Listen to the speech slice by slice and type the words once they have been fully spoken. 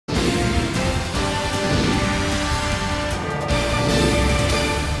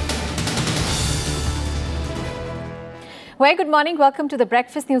Very good morning. Welcome to the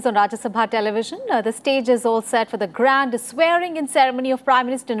Breakfast News on Rajya Sabha television. The stage is all set for the grand swearing-in ceremony of Prime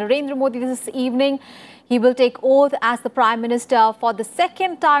Minister Narendra Modi this evening. He will take oath as the Prime Minister for the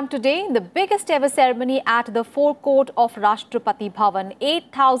second time today in the biggest ever ceremony at the forecourt of Rashtrapati Bhavan.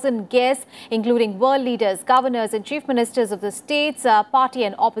 8,000 guests, including world leaders, governors and chief ministers of the states, party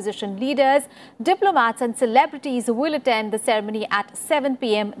and opposition leaders, diplomats and celebrities will attend the ceremony at 7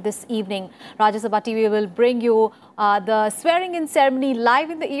 p.m. this evening. Rajya Sabha TV will bring you the swearing-in ceremony live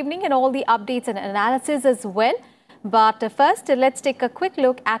in the evening and all the updates and analysis as well. But first, let's take a quick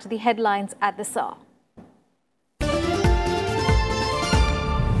look at the headlines at this hour.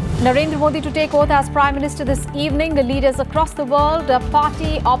 Narendra Modi to take oath as Prime Minister this evening. The leaders across the world,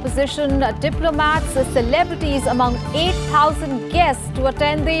 party, opposition, diplomats, celebrities among 8,000 guests to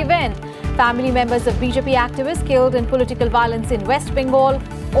attend the event. Family members of BJP activists killed in political violence in West Bengal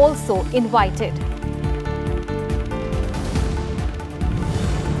also invited.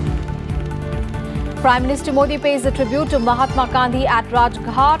 Prime Minister Modi pays a tribute to Mahatma Gandhi at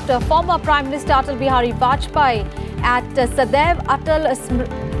Rajghat. Former Prime Minister Atal Bihari Vajpayee at Sadaiv Atal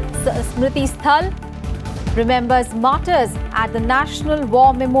Smriti Sthal remembers martyrs at the National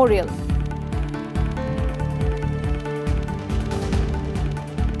War Memorial.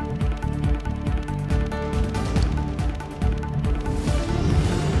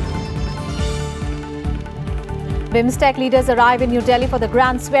 BIMSTEC leaders arrive in New Delhi for the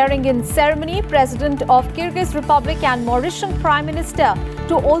grand swearing-in ceremony. President of Kyrgyz Republic and Mauritian Prime Minister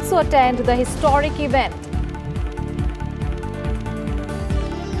to also attend the historic event.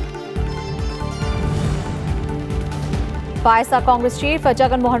 YSR Congress Chief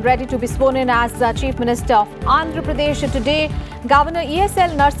Jagan Mohan Reddy to be sworn in as Chief Minister of Andhra Pradesh today. Governor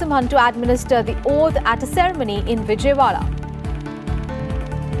ESL Narasimhan to administer the oath at a ceremony in Vijayawada.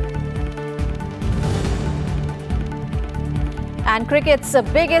 And cricket's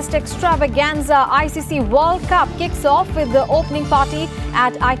biggest extravaganza, ICC World Cup, kicks off with the opening party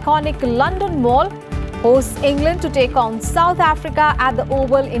at iconic London Mall. Hosts England to take on South Africa at the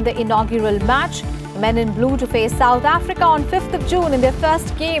Oval in the inaugural match. Men in blue to face South Africa on 5th of June in their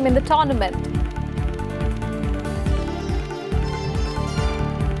first game in the tournament.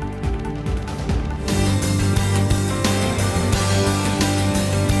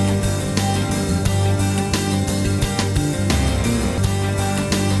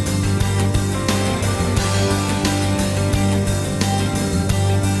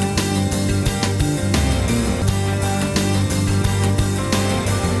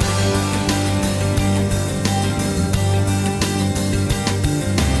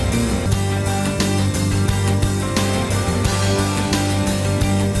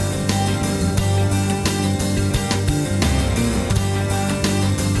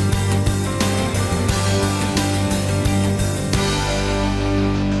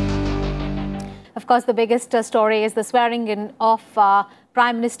 Of course, the biggest story is the swearing-in of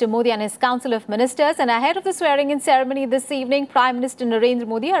Prime Minister Modi and his Council of Ministers. And ahead of the swearing-in ceremony this evening, Prime Minister Narendra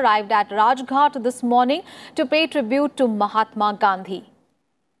Modi arrived at Rajghat this morning to pay tribute to Mahatma Gandhi.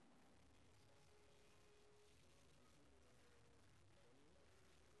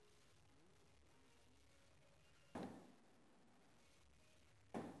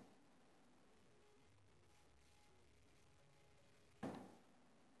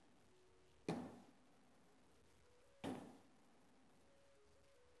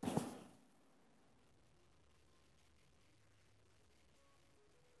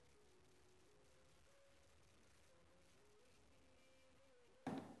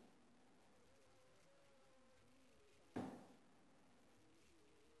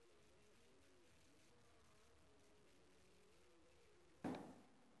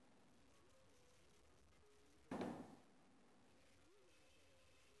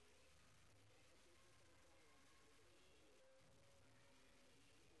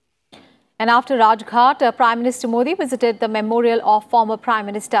 And after Rajghat, Prime Minister Modi visited the memorial of former Prime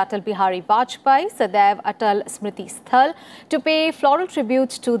Minister Atal Bihari Vajpayee, Sadaiv Atal Smriti Sthal, to pay floral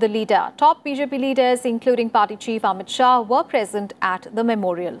tributes to the leader. Top BJP leaders, including Party Chief Amit Shah, were present at the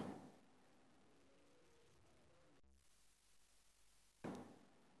memorial.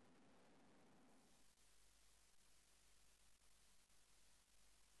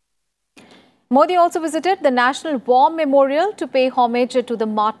 Modi also visited the National War Memorial to pay homage to the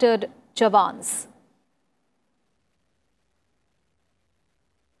martyred Jawans.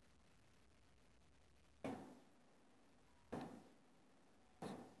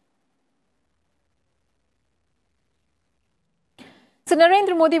 So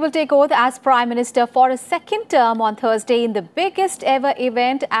Narendra Modi will take oath as Prime Minister for a second term on Thursday in the biggest ever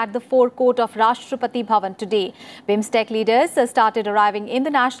event at the forecourt of Rashtrapati Bhavan today. BIMSTEC leaders started arriving in the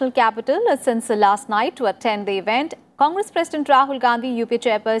national capital since last night to attend the event. Congress President Rahul Gandhi, UP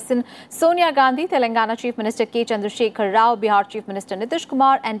Chairperson Sonia Gandhi, Telangana Chief Minister K. Chandrasekhar Rao, Bihar Chief Minister Nitish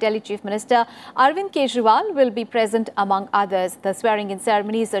Kumar and Delhi Chief Minister Arvind Kejriwal will be present among others. The swearing-in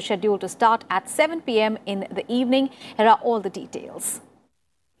ceremonies are scheduled to start at 7 p.m. in the evening. Here are all the details.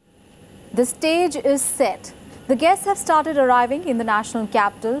 The stage is set. The guests have started arriving in the national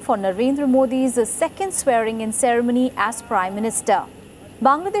capital for Narendra Modi's second swearing-in ceremony as Prime Minister.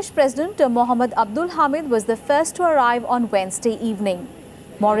 Bangladesh President Mohammad Abdul Hamid was the first to arrive on Wednesday evening.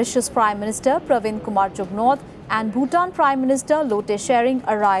 Mauritius Prime Minister Pravin Kumar Jugnauth and Bhutan Prime Minister Lote Tshering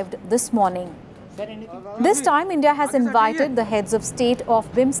arrived this morning. This time, India has invited the heads of state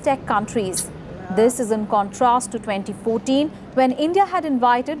of BIMSTEC countries. This is in contrast to 2014, when India had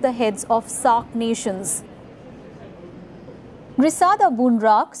invited the heads of SAARC nations. Grisada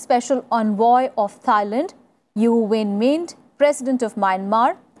Bunrak, Special Envoy of Thailand, U Win Mint, President of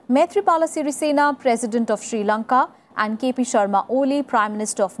Myanmar, Maithripala Sirisena, President of Sri Lanka, and KP Sharma Oli, Prime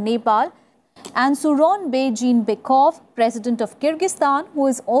Minister of Nepal, and Suronbay Jeenbekov, President of Kyrgyzstan, who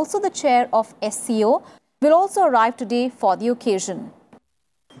is also the chair of SCO, will also arrive today for the occasion.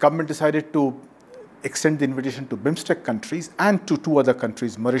 Government decided to extend the invitation to BIMSTEC countries and to two other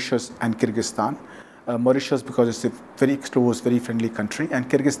countries, Mauritius and Kyrgyzstan. Mauritius because it's a very close, very friendly country, and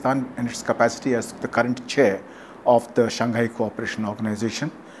Kyrgyzstan in its capacity as the current chair of the Shanghai Cooperation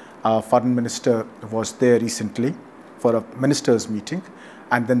Organization. Foreign Minister was there recently for a ministers' meeting,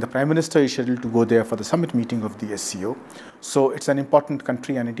 and then the Prime Minister is scheduled to go there for the summit meeting of the SCO. So it's an important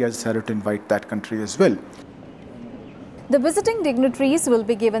country, and India has decided to invite that country as well. The visiting dignitaries will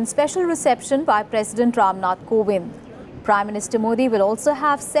be given special reception by President Ramnath Kovind. Prime Minister Modi will also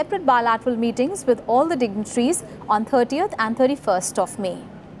have separate bilateral meetings with all the dignitaries on 30th and 31st of May.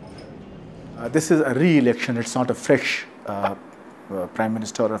 This is a re-election, it's not a fresh Prime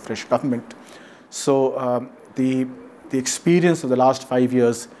Minister or a fresh government. So the experience of the last 5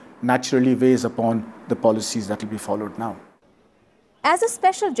 years naturally weighs upon the policies that will be followed now. As a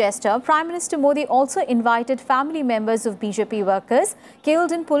special gesture, Prime Minister Modi also invited family members of BJP workers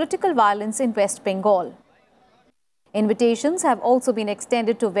killed in political violence in West Bengal. Invitations have also been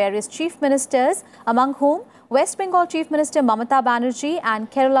extended to various chief ministers, among whom West Bengal Chief Minister Mamata Banerjee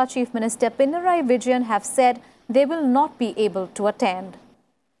and Kerala Chief Minister Pinarayi Vijayan have said they will not be able to attend.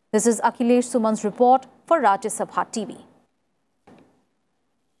 This is Akhilesh Suman's report for Rajya Sabha TV.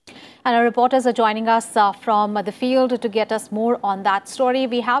 And our reporters are joining us from the field to get us more on that story.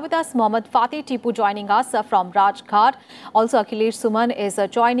 We have with us Mohammad Fateh Tipu joining us from Rajghat. Also, Akhilesh Suman is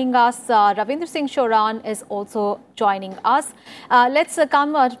joining us. Ravindra Singh Shoran is also joining us. Let's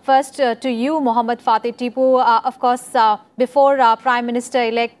come first to you, Mohammad Fateh Tipu. Of course, before Prime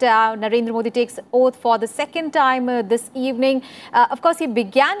Minister-elect Narendra Modi takes oath for the second time this evening, of course, he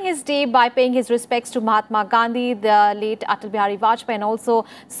began his day by paying his respects to Mahatma Gandhi, the late Atal Bihari Vajpayee, and also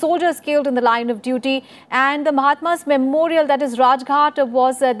soldiers killed in the line of duty. And the Mahatma's memorial, that is Rajghat,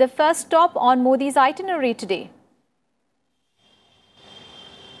 was the first stop on Modi's itinerary today.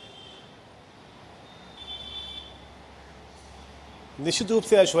 निश्चित रूप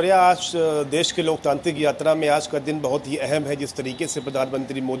से ऐश्वर्या, आज देश के लोकतांत्रिक यात्रा में आज का दिन बहुत ही अहम है। जिस तरीके से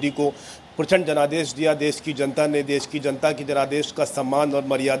प्रधानमंत्री मोदी को प्रचंड जनादेश दिया देश की जनता ने, देश की जनता की जनादेश का सम्मान और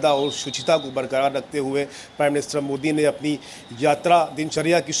मर्यादा और शुचिता को बरकरार रखते हुए प्राइम मिनिस्टर मोदी ने अपनी यात्रा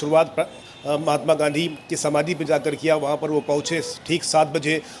दिनचर्या की शुरुआत महात्मा गांधी की समाधि पर जाकर किया। वहां पर वो पहुंचे, ठीक 7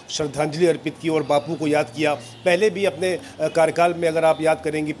 बजे श्रद्धांजलि अर्पित की और बापू को याद किया। पहले भी अपने कार्यकाल में अगर आप याद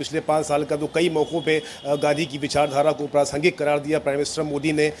करेंगे पिछले 5 साल का, तो कई मौक़ों पे गांधी की विचारधारा को प्रासंगिक करार दिया प्राइम मिनिस्टर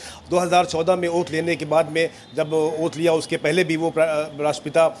मोदी ने। 2014 में ओथ लेने के बाद में जब ओथ लिया, उसके पहले भी वो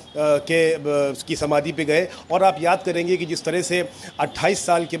राष्ट्रपिता की समाधि पे गए। और आप याद करेंगे कि जिस तरह से 28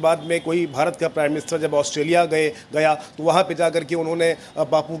 साल के बाद में कोई भारत का प्राइम मिनिस्टर जब ऑस्ट्रेलिया गया तो वहाँ पर जाकर के उन्होंने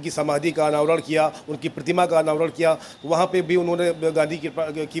बापू की समाधि का अनावरण किया, उनकी प्रतिमा का अनावरण किया। वहाँ पे भी उन्होंने गांधी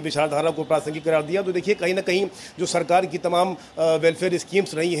की विचारधारा को प्रासंगिक करार दिया। तो देखिए, कहीं ना कहीं जो सरकार की तमाम वेलफेयर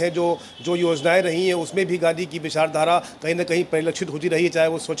स्कीम्स रही हैं, जो योजनाएं रही हैं, उसमें भी गांधी की विचारधारा कहीं ना कहीं परिलक्षित होती रही है। चाहे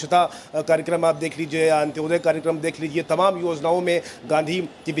वो स्वच्छता कार्यक्रम आप देख लीजिए या अंत्योदय कार्यक्रम देख लीजिए, तमाम योजनाओं में गांधी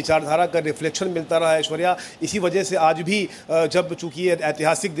की विचारधारा का रिफ्लेक्शन मिलता रहा है ऐश्वर्या। इसी वजह से आज भी जब चूंकि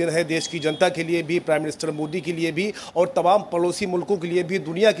ऐतिहासिक दिन है देश की जनता के लिए भी, प्राइम मिनिस्टर मोदी के लिए भी और तमाम पड़ोसी मुल्कों के लिए भी,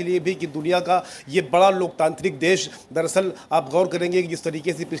 दुनिया के लिए भी, कि दुनिया का ये बड़ा लोकतांत्रिक देश। दरअसल आप गौर करेंगे कि जिस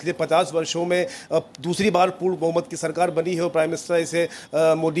तरीके से पिछले 50 वर्षों में दूसरी बार पूर्ण बहुमत की सरकार बनी है और प्राइम मिनिस्टर ऐसे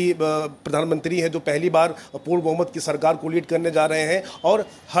मोदी प्रधानमंत्री हैं जो पहली बार पूर्ण बहुमत की सरकार को लीड करने जा रहे हैं। और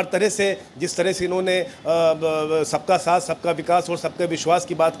हर तरह से जिस तरह से इन्होंने सबका साथ, सबका विकास और सबका विश्वास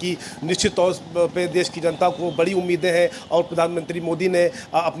की बात की, निश्चित तौर पे देश की जनता को बड़ी उम्मीदें हैं। और प्रधानमंत्री मोदी ने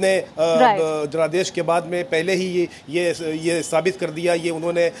अपने जनादेश के बाद में पहले ही ये साबित कर दिया, ये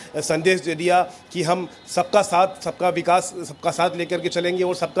उन्होंने संदेश दे दिया कि हम सबका साथ, सबका विकास, सबका साथ लेकर के चलेंगे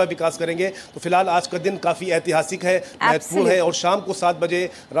और सबका विकास करेंगे। तो फिलहाल आज का दिन काफ़ी ऐतिहासिक है, महत्वपूर्ण है। और शाम को 7 बजे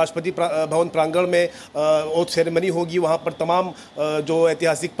राष्ट्रपति भवन प्रांगण में ओथ सेरेमनी होगी। वहां पर तमाम जो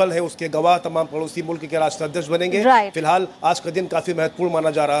ऐतिहासिक पल है उसके गवाह तमाम पड़ोसी मुल्क के राष्ट्राध्यक्ष बनेंगे। फिलहाल आज का दिन काफी महत्वपूर्ण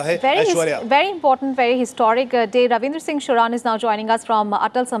माना जा रहा है। Aishwarya, very important, very historic day. Ravindra Singh Shuran is now joining us from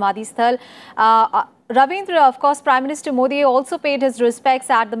Atal Samadhi Sthal. Ravindra, of course, Prime Minister Modi also paid his respects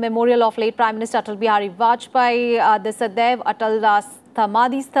at the memorial of late Prime Minister Atal Bihari Vajpayee, the Sadaiv Atal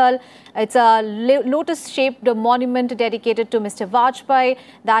Samadhi Sthal. It's a lotus-shaped monument dedicated to Mr. Vajpayee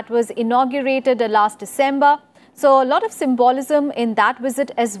that was inaugurated last December. So a lot of symbolism in that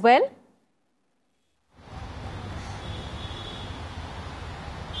visit as well.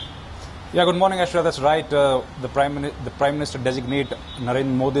 Yeah, good morning, Ashra. That's right. The Prime Minister designate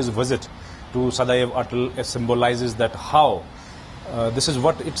Narendra Modi's visit to Sadaiv Atal symbolizes that how this is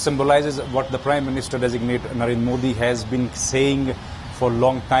what it symbolizes, what the Prime Minister designate Narendra Modi has been saying for a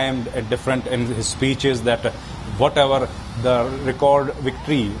long time in his speeches, that whatever the record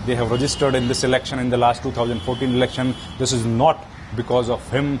victory they have registered in this election, in the last 2014 election, this is not because of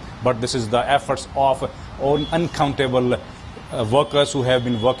him, but this is the efforts of uncountable workers who have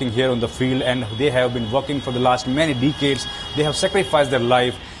been working here on the field, and they have been working for the last many decades. They have sacrificed their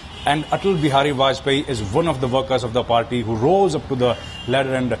life, and Atal Bihari Vajpayee is one of the workers of the party who rose up to the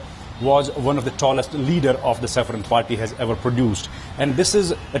ladder and was one of the tallest leader of the Saffron party has ever produced. And this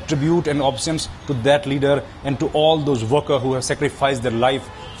is a tribute and obeisance to that leader and to all those workers who have sacrificed their life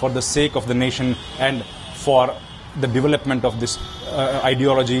for the sake of the nation and for the development of this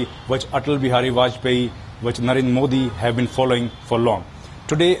ideology which Atal Bihari Vajpayee, which Narendra Modi have been following for long.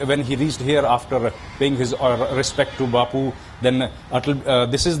 Today, when he reached here after paying his respect to Bapu, then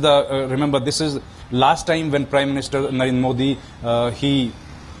Atal, this is the, remember, this is last time when Prime Minister Narendra Modi, he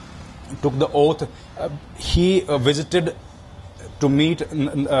took the oath, he visited to meet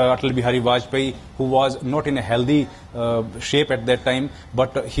Atal Bihari Vajpayee, who was not in a healthy shape at that time,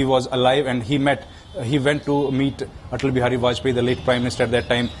 but he was alive, and he went to meet Atal Bihari Vajpayee, the late Prime Minister at that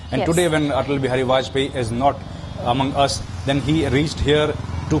time. And today, when Atal Bihari Vajpayee is not among us, then he reached here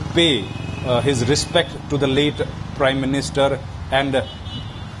to pay his respect to the late Prime Minister. And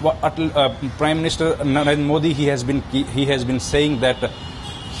Prime Minister Narendra Modi, he has been saying that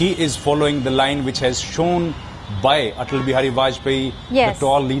he is following the line which has shown by Atal Bihari Vajpayee, the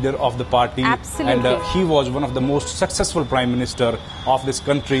tall leader of the party. Absolutely. And he was one of the most successful Prime Minister of this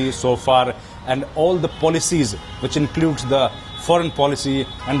country so far. And all the policies, which includes the foreign policy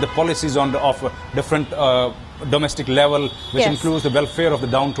and the policies of different domestic level, which includes the welfare of the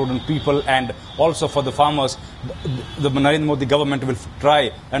downtrodden people and also for the farmers, the Narendra Modi government will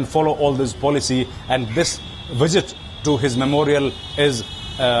try and follow all this policy. And this visit to his memorial is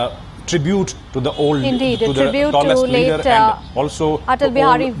tribute to the old, indeed, to a the tribute tallest to leader, late and also Atal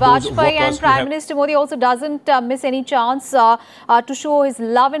Bihari Vajpayee. And Prime Minister Modi also doesn't miss any chance to show his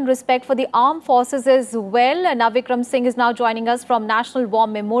love and respect for the armed forces as well. Navikram Singh is now joining us from National War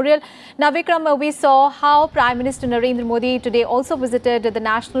Memorial. Navikram, we saw how Prime Minister Narendra Modi today also visited the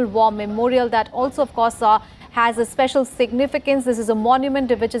National War Memorial. That also, of course, has a special significance. This is a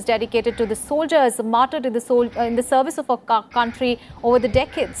monument which is dedicated to the soldiers martyred in the service of our country over the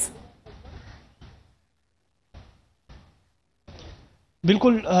decades.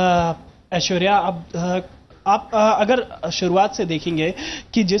 बिल्कुल ऐश्वर्या, अब आप अगर शुरुआत से देखेंगे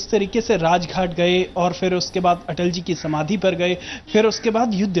कि जिस तरीके से राजघाट गए और फिर उसके बाद अटल जी की समाधि पर गए, फिर उसके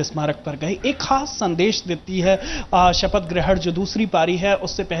बाद युद्ध स्मारक पर गए, एक खास संदेश देती है शपथ ग्रहण जो दूसरी पारी है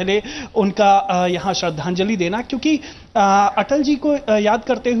उससे पहले उनका यहाँ श्रद्धांजलि देना, क्योंकि अटल जी को याद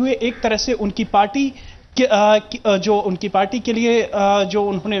करते हुए एक तरह से उनकी पार्टी जो उनकी पार्टी के लिए जो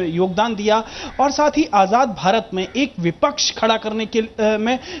उन्होंने योगदान दिया और साथ ही आजाद भारत में एक विपक्ष खड़ा करने के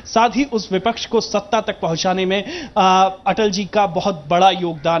में, साथ ही उस विपक्ष को सत्ता तक पहुंचाने में अटल जी का बहुत बड़ा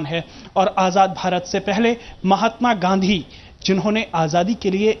योगदान है। और आजाद भारत से पहले महात्मा गांधी, जिन्होंने आजादी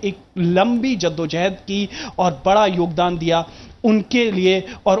के लिए एक लंबी जद्दोजहद की और बड़ा योगदान दिया, उनके लिए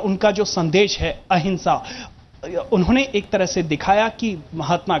और उनका जो संदेश है अहिंसा, उन्होंने एक तरह से दिखाया कि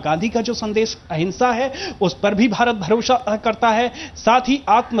महात्मा गांधी का जो संदेश अहिंसा है उस पर भी भारत भरोसा करता है, साथ ही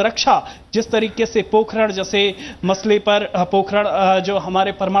आत्मरक्षा जिस तरीके से पोखरण जैसे मसले पर पोखरण जो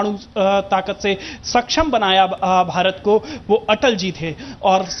हमारे परमाणु ताकत से सक्षम बनाया भारत को, वो अटल जी थे।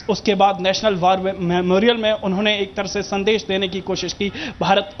 और उसके बाद नेशनल वॉर मेमोरियल में उन्होंने एक तरह से संदेश देने की कोशिश की।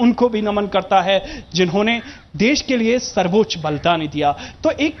 भारत उनको भी नमन करता है जिन्होंने देश के लिए सर्वोच्च बलिदान दिया।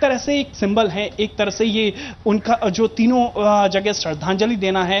 तो एक तरह से एक सिंबल है, एक तरह से ये उनका जो तीनों जगह श्रद्धांजलि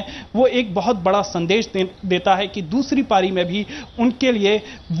देना है वो एक बहुत बड़ा संदेश देता है कि दूसरी पारी में भी उनके लिए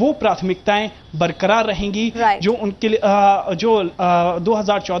वो प्राथमिकताएं बरकरार रहेंगी जो उनके लिए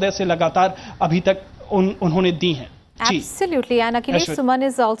 2014 से लगातार अभी तक उन्होंने दी हैं। Absolutely, and Akhilesh Suman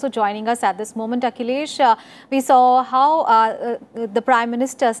is also joining us at this moment. Akhilesh, we saw how the Prime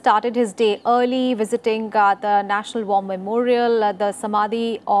Minister started his day early, visiting the National War Memorial, the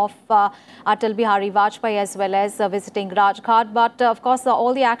Samadhi of Atal Bihari Vajpayee, as well as visiting Rajghat. But of course,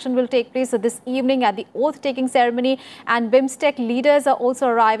 all the action will take place this evening at the oath-taking ceremony, and BIMSTEC leaders are also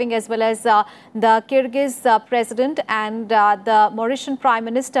arriving, as well as the Kyrgyz President and the Mauritian Prime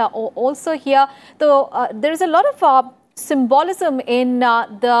Minister are also here. So there is a lot of symbolism in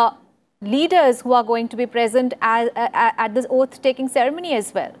the leaders who are going to be present at this oath-taking ceremony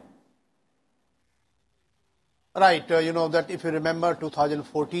as well. Right, you know that if you remember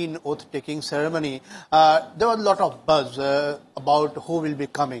 2014 oath-taking ceremony, there was a lot of buzz about who will be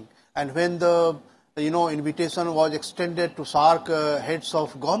coming. And when the invitation was extended to SAARC heads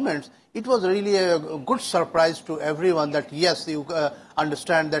of governments, it was really a good surprise to everyone that yes, you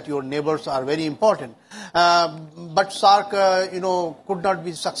understand that your neighbors are very important. But SAARC, could not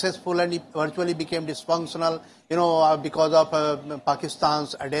be successful, and it virtually became dysfunctional, because of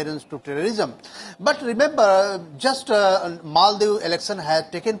Pakistan's adherence to terrorism. But remember, just Maldives election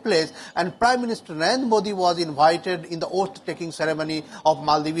had taken place, and Prime Minister Narendra Modi was invited in the oath-taking ceremony of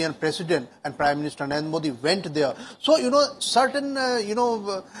Maldivian President, and Prime Minister Narendra Modi went there. So, certain,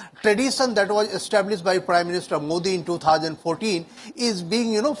 tradition that was established by Prime Minister Modi in 2014 is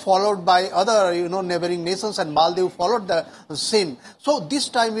being, followed by other, neighboring nations, and Maldives followed the same. So this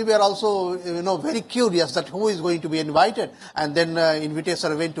time we were also, very curious that who is going to be invited, and then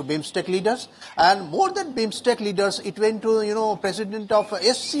invitation went to BIMSTEC leaders, and more than BIMSTEC leaders, it went to, President of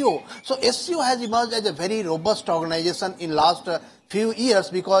SCO. So SCO has emerged as a very robust organization in last few years,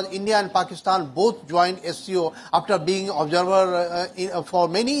 because India and Pakistan both joined SCO after being observer for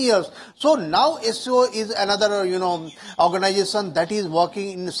many years. So now SCO is another, organization that is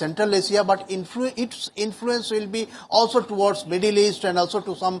working in Central Asia, but its influence will be also towards Middle East and also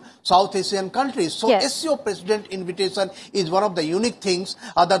to some South Asian countries. So yes, SCO President invitation is one of the unique things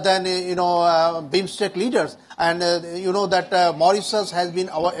other than, BIMSTEC leaders. And that Mauritius has been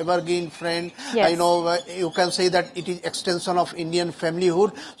our evergreen friend. Yes. You can say that it is extension of Indian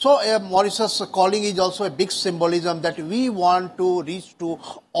familyhood. So Mauritius calling is also a big symbolism that we want to reach to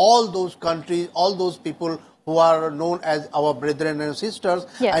all those countries, all those people who are known as our brethren and sisters.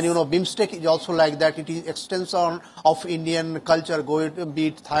 Yes. And BIMSTEC is also like that. It is extension of Indian culture, be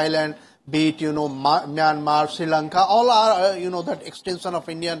it Thailand, be it, Myanmar, Sri Lanka, all are, that extension of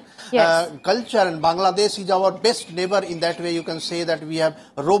Indian culture. And Bangladesh is our best neighbor. In that way, you can say that we have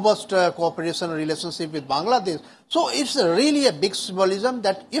robust cooperation relationship with Bangladesh. So it's really a big symbolism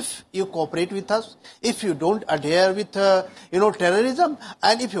that if you cooperate with us, if you don't adhere with, terrorism,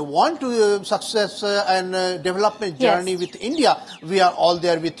 and if you want to success and development journey with India, we are all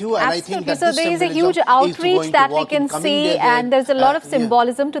there with you. And absolutely. I think that so there is a huge outreach that we can see, and there's a lot of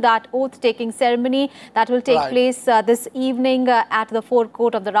symbolism to that oath-taking ceremony that will take place this evening at the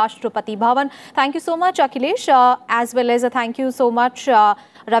forecourt of the Rashtrapati Bhavan. Thank you so much, Akhilesh, as well as thank you so much,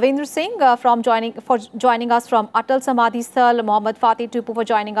 Ravindra Singh, for joining us from Atal Samadhi Sthal, Mohammad Fateh Tupu for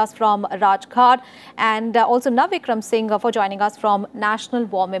joining us from Rajghat, and also Navikram Singh for joining us from National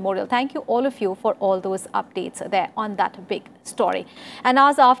War Memorial. Thank you all of you for all those updates there on that big story. And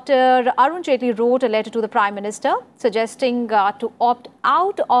as after Arun Jaitley wrote a letter to the Prime Minister suggesting to opt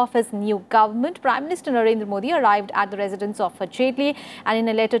out of his new government, Prime Minister Narendra Modi arrived at the residence of Jaitley, and in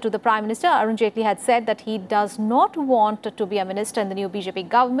a letter to the Prime Minister, Arun Jaitley had said that he does not want to be a minister in the new BJP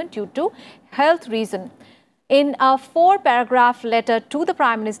government due to health reason. In a 4-paragraph letter to the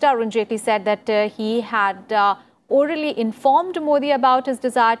Prime Minister, Arun Jaitley said that he had orally informed Modi about his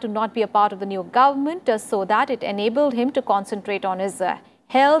desire to not be a part of the new government so that it enabled him to concentrate on his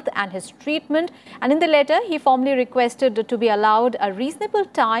health and his treatment. And in the letter, he formally requested to be allowed a reasonable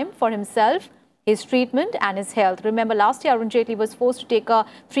time for himself his treatment and his health. Remember, last year Arun Jaitley was forced to take a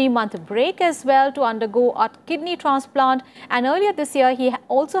 3-month break as well to undergo a kidney transplant, and earlier this year he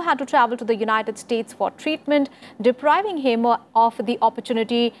also had to travel to the United States for treatment, depriving him of the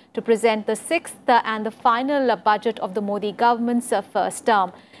opportunity to present the 6th and the final budget of the Modi government's first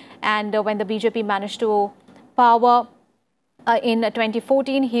term. And when the BJP managed to power in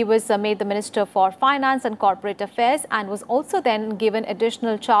 2014, he was made the Minister for Finance and Corporate Affairs and was also then given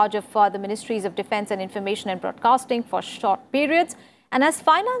additional charge of the Ministries of Defence and Information and Broadcasting for short periods. And as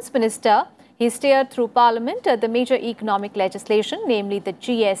Finance Minister, he steered through Parliament the major economic legislation, namely the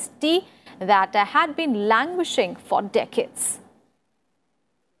GST, that had been languishing for decades.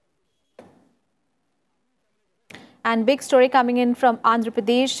 And big story coming in from Andhra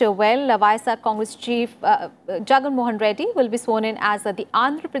Pradesh. Well, YSR Congress Chief Jagan Mohan Reddy will be sworn in as the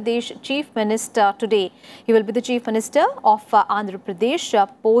Andhra Pradesh Chief Minister today. He will be the Chief Minister of Andhra Pradesh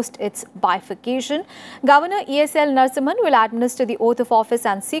post its bifurcation. Governor ESL Narasimhan will administer the oath of office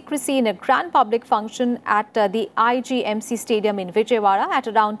and secrecy in a grand public function at the IGMC Stadium in Vijayawada at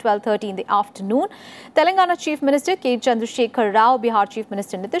around 12:30 in the afternoon. Telangana Chief Minister K. Chandrasekhar Rao, Bihar Chief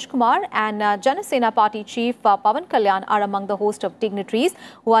Minister Nitish Kumar and Janasena Party Chief Pawan Kalyan are among the host of dignitaries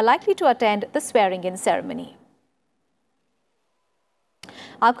who are likely to attend the swearing-in ceremony.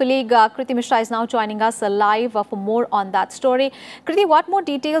 Our colleague Kriti Mishra is now joining us live for more on that story. Kriti, what more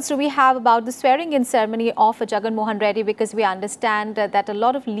details do we have about the swearing-in ceremony of Jagan Mohan Reddy? Because we understand that a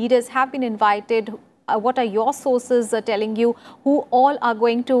lot of leaders have been invited. What are your sources telling you who all are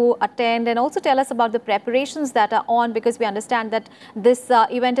going to attend? And also tell us about the preparations that are on, because we understand that this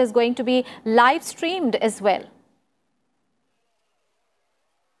event is going to be live streamed as well.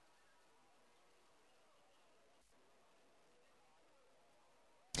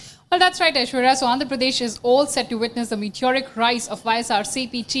 Well, that's right, Aishwarya. So Andhra Pradesh is all set to witness the meteoric rise of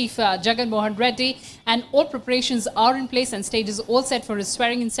YSRCP Chief Jagan Mohan Reddy, and all preparations are in place and stage is all set for his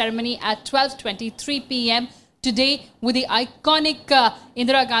swearing-in ceremony at 12:23 p.m. today with the iconic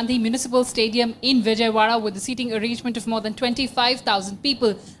Indira Gandhi Municipal Stadium in Vijayawada with the seating arrangement of more than 25,000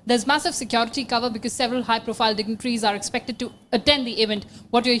 people. There's massive security cover because several high-profile dignitaries are expected to attend the event.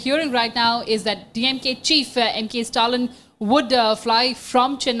 What we're hearing right now is that DMK Chief M.K. Stalin would fly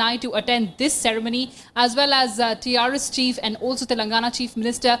from Chennai to attend this ceremony, as well as TRS Chief and also Telangana Chief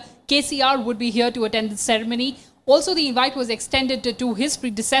Minister KCR would be here to attend the ceremony. Also, the invite was extended to his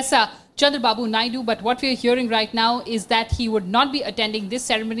predecessor, Chandrababu Naidu, but what we are hearing right now is that he would not be attending this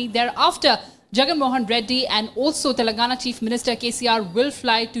ceremony. Thereafter, Jagan Mohan Reddy and also Telangana Chief Minister KCR will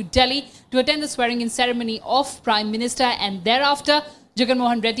fly to Delhi to attend the swearing-in ceremony of Prime Minister, and thereafter, Jagan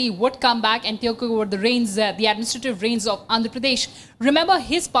Mohan Reddy would come back and take over the reins, the administrative reins of Andhra Pradesh. Remember,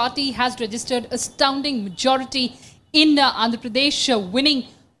 his party has registered astounding majority in Andhra Pradesh, winning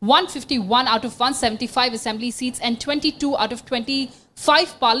 151 out of 175 assembly seats and 22 out of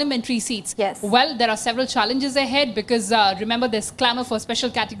 25 parliamentary seats. Yes. Well, there are several challenges ahead because remember, there's clamour for special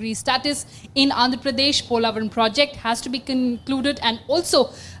category status in Andhra Pradesh. Polavaram project has to be concluded, and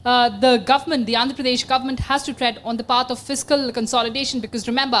also the Andhra Pradesh government has to tread on the path of fiscal consolidation, because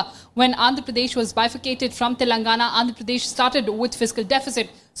remember, when Andhra Pradesh was bifurcated from Telangana, Andhra Pradesh started with fiscal deficit.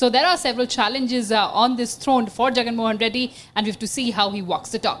 So there are several challenges on this throne for Jagan Mohan Reddy, and we have to see how he walks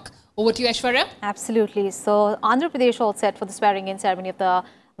the talk. Over to you, Aishwarya. Absolutely. So Andhra Pradesh all set for the swearing-in ceremony of the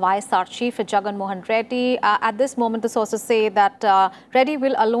YSR Chief Jagan Mohan Reddy. At this moment, the sources say that Reddy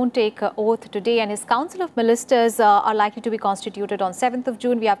will alone take oath today, and his Council of Ministers are likely to be constituted on 7th of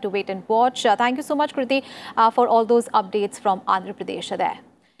June. We have to wait and watch. Thank you so much, Kriti, for all those updates from Andhra Pradesh there.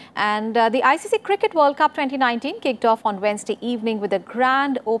 And the ICC Cricket World Cup 2019 kicked off on Wednesday evening with a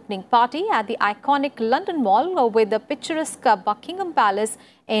grand opening party at the iconic London Mall with the picturesque Buckingham Palace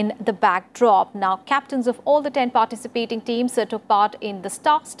in the backdrop. Now, captains of all the 10 participating teams took part in the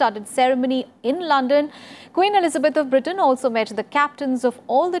star-studded ceremony in London. Queen Elizabeth of Britain also met the captains of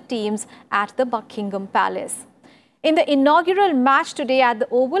all the teams at the Buckingham Palace. In the inaugural match today at the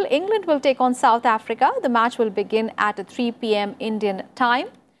Oval, England will take on South Africa. The match will begin at 3 p.m. Indian time.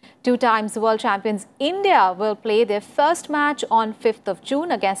 2 times world champions India will play their first match on 5th of June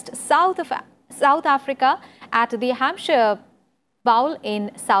against South Africa at the Hampshire Bowl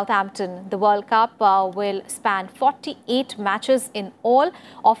in Southampton. The World Cup will span 48 matches in all,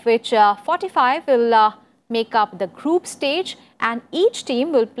 of which 45 will make up the group stage, and each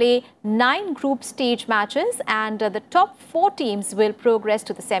team will play 9 group stage matches, and the top 4 teams will progress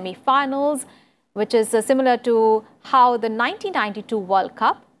to the semi-finals, which is similar to how the 1992 World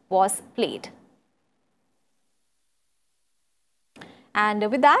Cup was played. And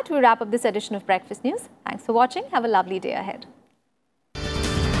with that, we wrap up this edition of Breakfast News. Thanks for watching. Have a lovely day ahead.